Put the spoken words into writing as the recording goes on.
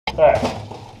All right.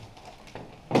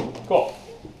 Cool.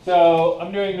 So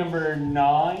I'm doing number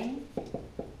 9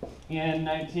 in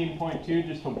 19.2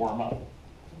 just to warm up.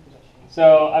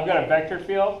 So I've got a vector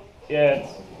field. It's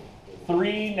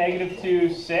 3,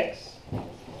 -2, 6,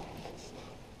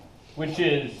 which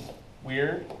is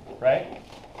weird, right?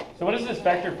 So what does this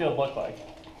vector field look like?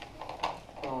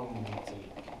 Let's see.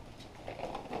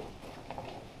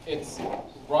 It's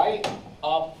right,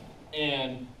 up,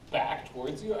 and back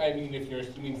towards you. I mean, if you're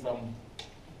assuming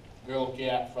you're looking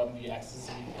at from the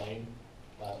x-y plane.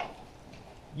 But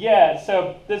Yeah,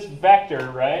 so this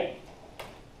vector, right?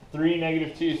 3,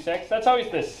 -2, 6, that's always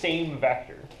the same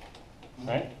vector,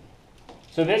 right?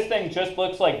 So this thing just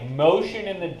looks like motion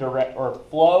in the or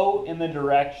flow in the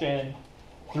direction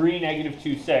 3,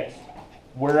 -2, 6,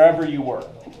 wherever you were.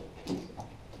 You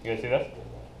guys see this?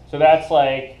 So that's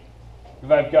like, if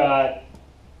I've got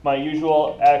my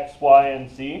usual x, y, and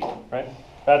z, right?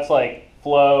 That's like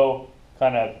flow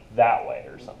kind of that way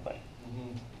or something.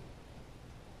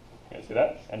 You guys see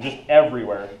that? And just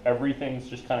everywhere, everything's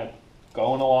just kind of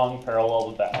going along parallel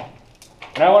with that.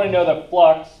 And I want to know the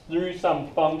flux through some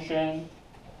function.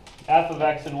 F of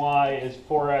x and y is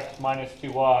 4x minus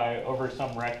 2y over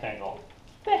some rectangle.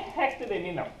 What the heck do they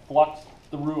mean the flux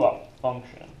through a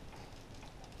function?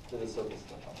 To the surface of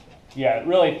the function. Yeah,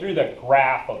 really through the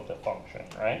graph of the function,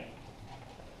 right?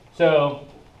 So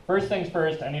first things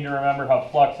first, I need to remember how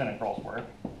flux integrals work.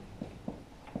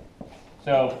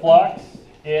 So flux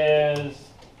is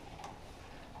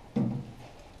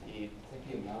The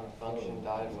amount of function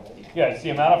divided with the yeah, it's the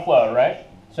amount of flow, right?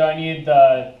 So I need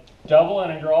the double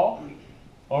integral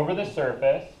over the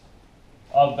surface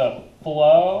of the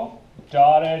flow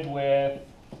dotted with,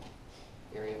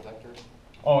 area vector.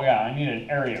 oh yeah, I need an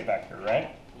area vector,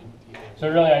 right? So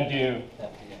really I do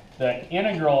the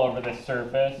integral over the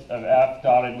surface of f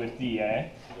dotted with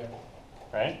dA,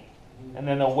 right? And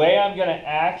then the way I'm going to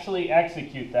actually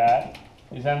execute that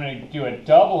is I'm going to do a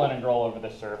double integral over the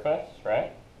surface,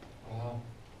 right?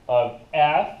 Of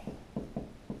f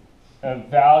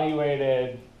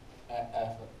evaluated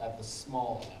at the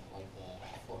small f, like the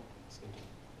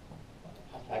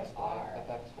X, Y,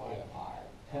 FX, Y, R.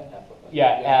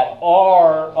 yeah, at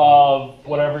r of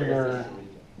whatever your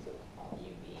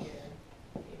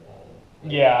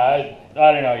yeah,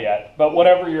 I don't know yet, but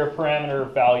whatever your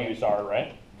parameter values are,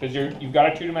 right? Because you've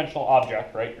got a two-dimensional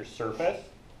object, right? Your surface,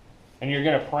 and you're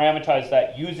going to parameterize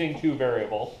that using two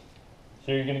variables.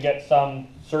 So you're going to get some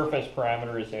surface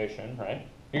parameterization, right?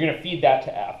 You're going to feed that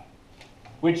to f,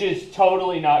 which is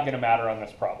totally not going to matter on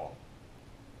this problem.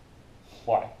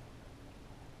 Why?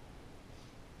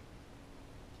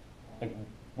 Like,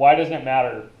 why doesn't it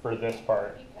matter for this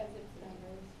part? Because it's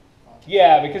numbers.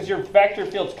 Yeah, because your vector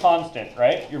field's constant,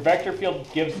 right? Your vector field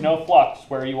gives no flux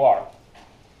where you are.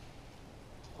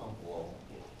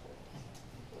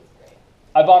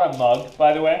 I bought a mug,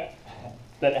 by the way,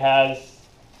 that has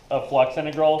a flux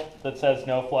integral that says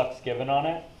no flux given on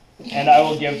it. And I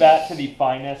will give that to the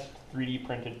finest 3D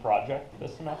printed project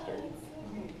this semester.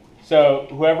 So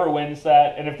whoever wins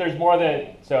that, and if there's more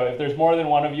than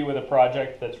one of you with a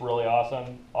project that's really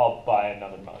awesome, I'll buy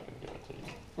another mug and give it to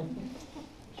you.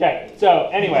 Okay, so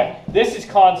anyway, this is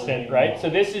constant, right? So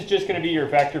this is just going to be your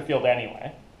vector field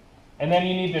anyway. And then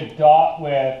you need to dot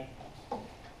with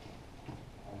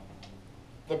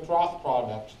the cross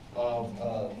product of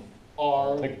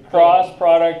R. the cross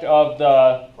product of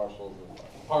the Partials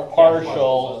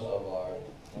partials of R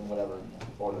in whatever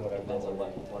order, depends on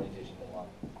what orientation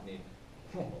you need.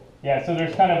 yeah, so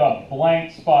there's kind of a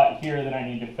blank spot here that I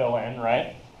need to fill in,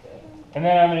 right? And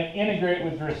then I'm going to integrate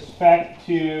with respect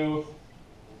to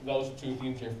Those two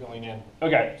things you're filling in.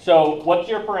 okay, so what's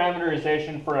your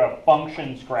parameterization for a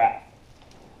function's graph?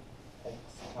 X,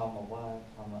 comma, Y,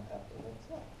 comma, F of X,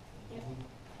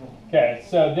 Y. Okay,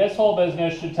 so this whole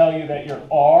business should tell you that your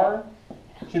R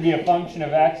should be a function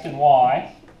of X and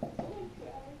Y,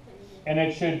 and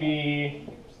it should be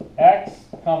X,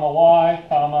 comma, Y,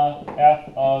 comma,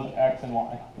 F of X and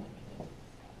Y.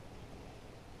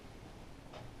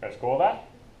 Guys cool with that?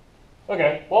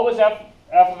 Okay, what was F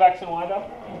of X and Y though?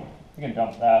 You can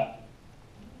dump that.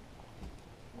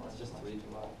 Well, it's just 3 to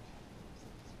Y.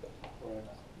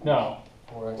 No.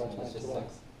 4X is just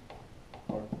 6.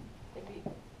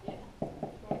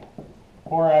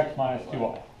 4x minus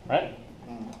 2y, right?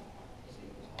 You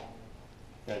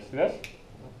guys see this?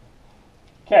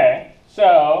 Okay,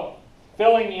 so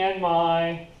filling in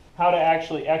my how to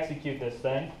actually execute this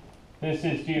thing. This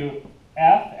is to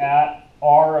f at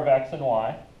r of x and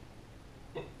y.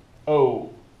 Oh,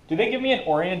 did they give me an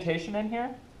orientation in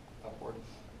here? Upward.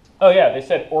 Oh yeah, they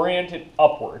said oriented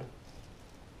upward,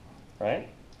 right?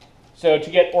 So to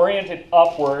get oriented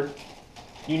upward,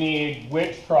 you need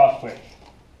which cross which?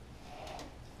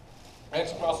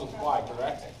 X cross with Y,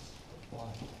 correct?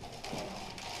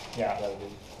 Yeah.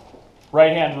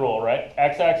 Right hand rule, right?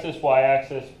 X-axis,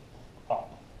 Y-axis,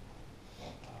 up.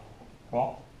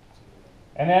 Cool.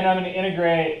 And then I'm going to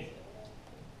integrate.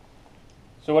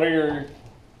 So what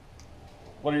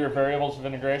are your variables of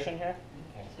integration here?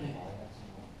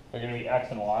 They're going to be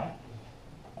X and Y.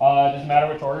 Does it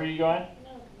matter which order you go in?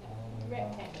 No,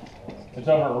 rectangle. It's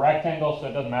over a rectangle, so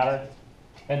it doesn't matter.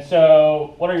 And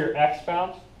so what are your X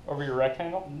bounds over your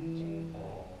rectangle?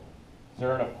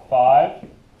 0 to 5.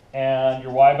 And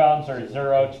your Y bounds are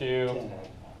 0 to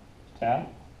 10. You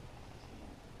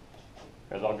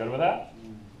guys all good with that?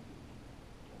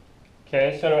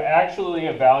 Okay, so to actually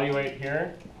evaluate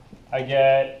here, I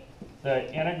get the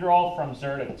integral from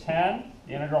 0 to 10,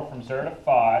 the integral from 0 to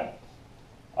 5.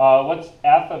 What's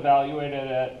f evaluated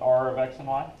at r of x and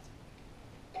y?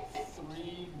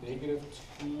 3,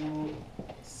 -2,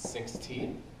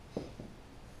 16.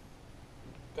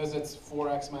 Because it's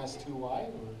 4x minus 2y,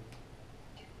 or?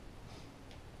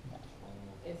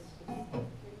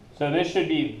 So this should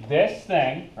be this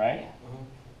thing, right?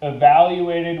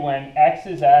 Evaluated when x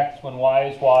is x, when y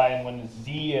is y, and when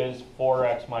z is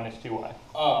 4x minus 2y.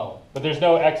 Oh, But there's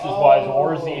no x's, y's,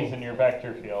 or z's in your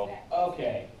vector field.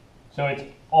 okay. So it's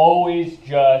always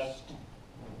just,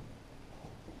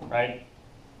 right,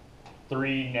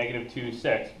 3, -2,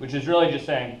 6, which is really just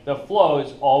saying the flow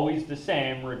is always the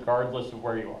same regardless of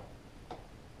where you are.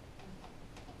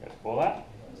 You guys cool with that?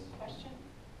 Question,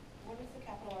 what does the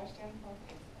capital R stand for?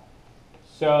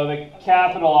 So the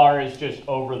capital R is just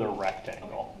over the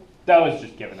rectangle. That was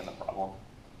just given in the problem.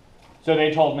 So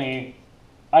they told me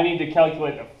I need to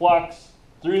calculate the flux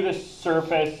through the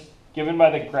surface given by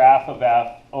the graph of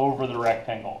f over the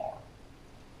rectangle R.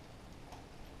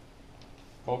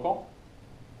 Cool, cool?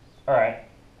 All right.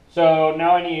 So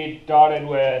now I need dotted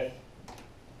with,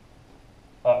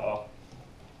 I'm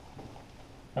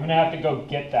going to have to go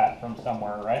get that from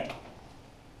somewhere, right?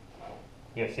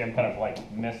 Yeah, see I'm kind of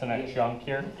like missing a chunk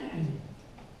here.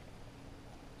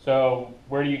 So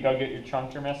where do you go get your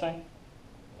chunk you're missing?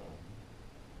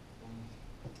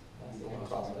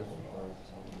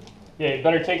 Yeah, you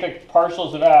better take like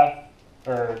partials of f,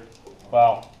 or,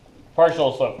 well,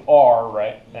 partials of r,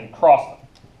 right, and cross them.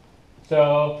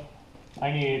 So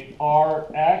I need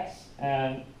rx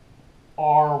and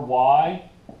ry,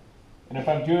 and if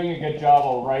I'm doing a good job,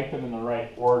 I'll write them in the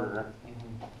right order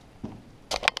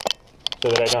so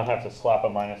that I don't have to slap a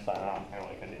minus sign on here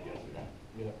like I did yesterday.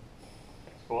 Yeah.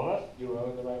 Cool with it? You wrote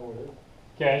in the right order.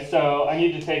 Okay, so I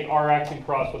need to take rx and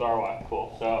cross with ry.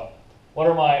 Cool. So what's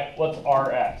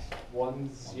rx?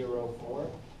 104.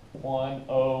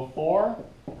 104.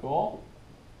 Cool.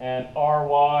 And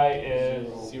ry is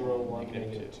 0, 1,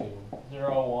 -2.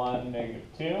 0, 1,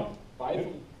 -2. By the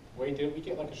way, didn't we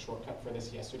get like a shortcut for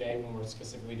this yesterday when we were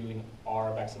specifically doing r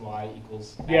of x and y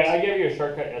equals x? Yeah, I gave you a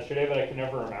shortcut yesterday, but I can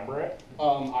never remember it.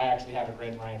 I actually have it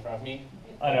written right in front of me.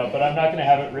 I know, but I'm not going to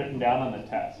have it written down on the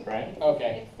test, right?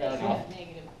 Okay, fair It's enough.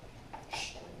 negative.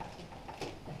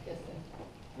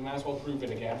 We might as well prove it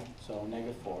again. So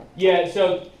 -4. Yeah,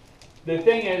 so the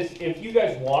thing is, if you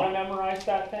guys want to memorize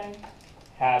that thing,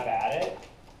 have at it.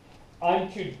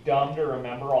 I'm too dumb to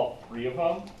remember all 3 of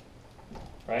them,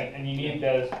 right? And you need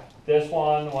this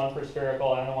one, the one for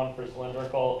spherical, and the one for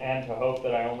cylindrical, and to hope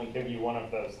that I only give you one of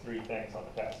those 3 things on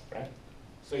the test, right?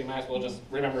 So you might as well just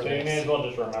remember So this. you may as well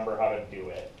just remember how to do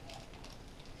it.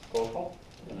 Cool, cool?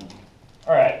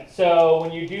 All right, so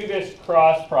when you do this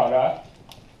cross product,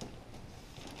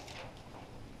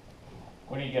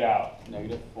 what do you get out?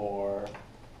 -4.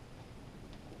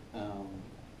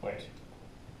 Wait.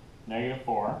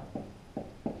 -4.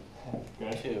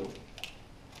 Good. 2.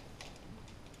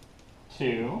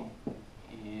 2.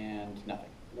 And nothing.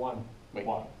 1. Wait.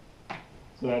 1.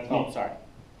 So that's Oh, sorry.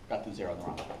 Got the 0 in the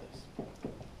wrong place.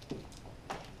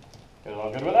 You guys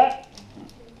all good with that?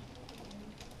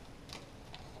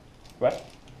 What?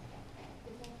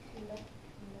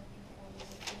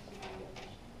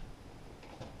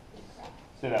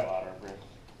 Say that louder, Bruce.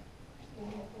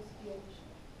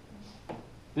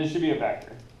 This should be a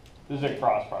vector. This is a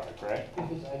cross product, right?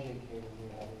 If it's IJK,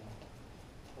 we're having,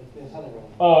 like this, how they run.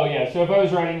 Oh yeah, so if I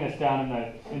was writing this down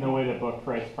in the way the book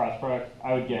writes cross product,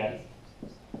 I would get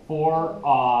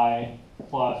 4i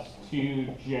plus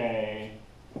 2j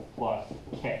plus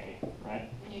k, right?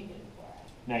 Negative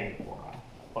 4i. -4i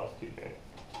plus 2j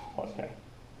plus k.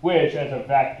 Which, as a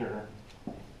vector,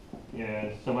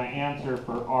 is, so my answer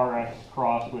for rx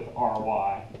crossed with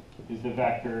ry is the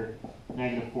vector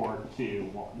 -4, 2,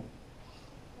 1.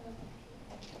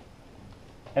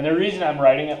 And the reason I'm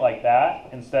writing it like that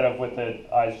instead of with the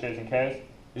i's, j's, and k's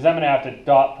is I'm going to have to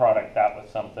dot product that with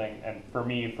something. And for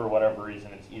me, for whatever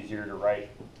reason, it's easier to write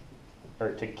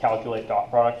or to calculate dot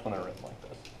products when they're written like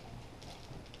this.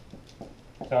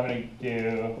 So I'm going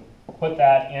to put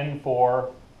that in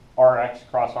for Rx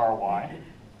cross Ry. Is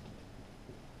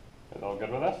that all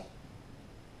good with us?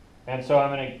 And so I'm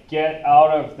going to get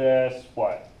out of this,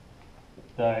 what?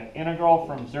 The integral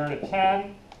from 0 to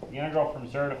 10, the integral from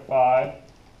 0 to 5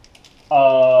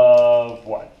 of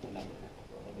what?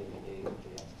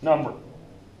 Number.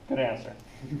 Good answer.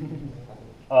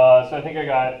 So I think I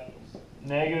got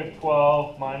negative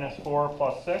 12 minus 4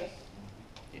 plus 6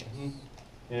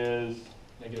 is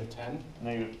Negative 10.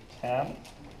 negative 10.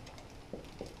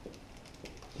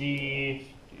 D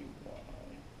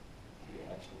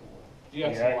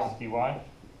Dx dx dy.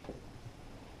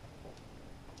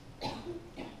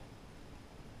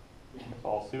 So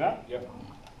I'll see that. Yep.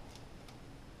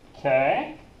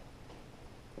 Okay.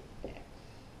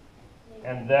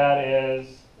 And that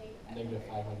is, Negative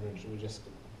 500. Should we just?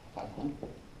 500?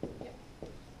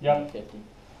 yep, 50?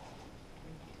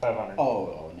 500.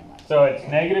 Oh, never mind. So it's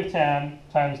negative 10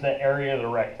 times the area of the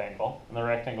rectangle, and the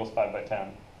rectangle is 5 by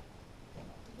 10.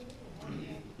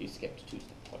 You skipped 2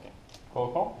 steps, okay.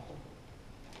 Cool, cool.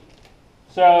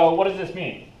 So what does this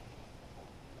mean?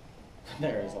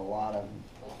 There is a lot of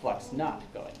flux not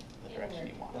going the direction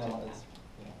you want. No, it's,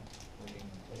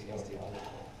 working against the other.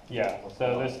 Yeah,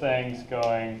 so this thing's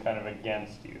going kind of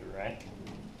against you, right?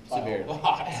 Severely. A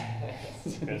lot.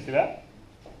 You guys see that?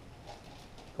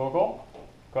 Cool, cool.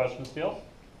 Questions, Steels?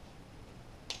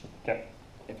 Okay.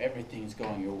 If everything's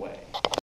going your way,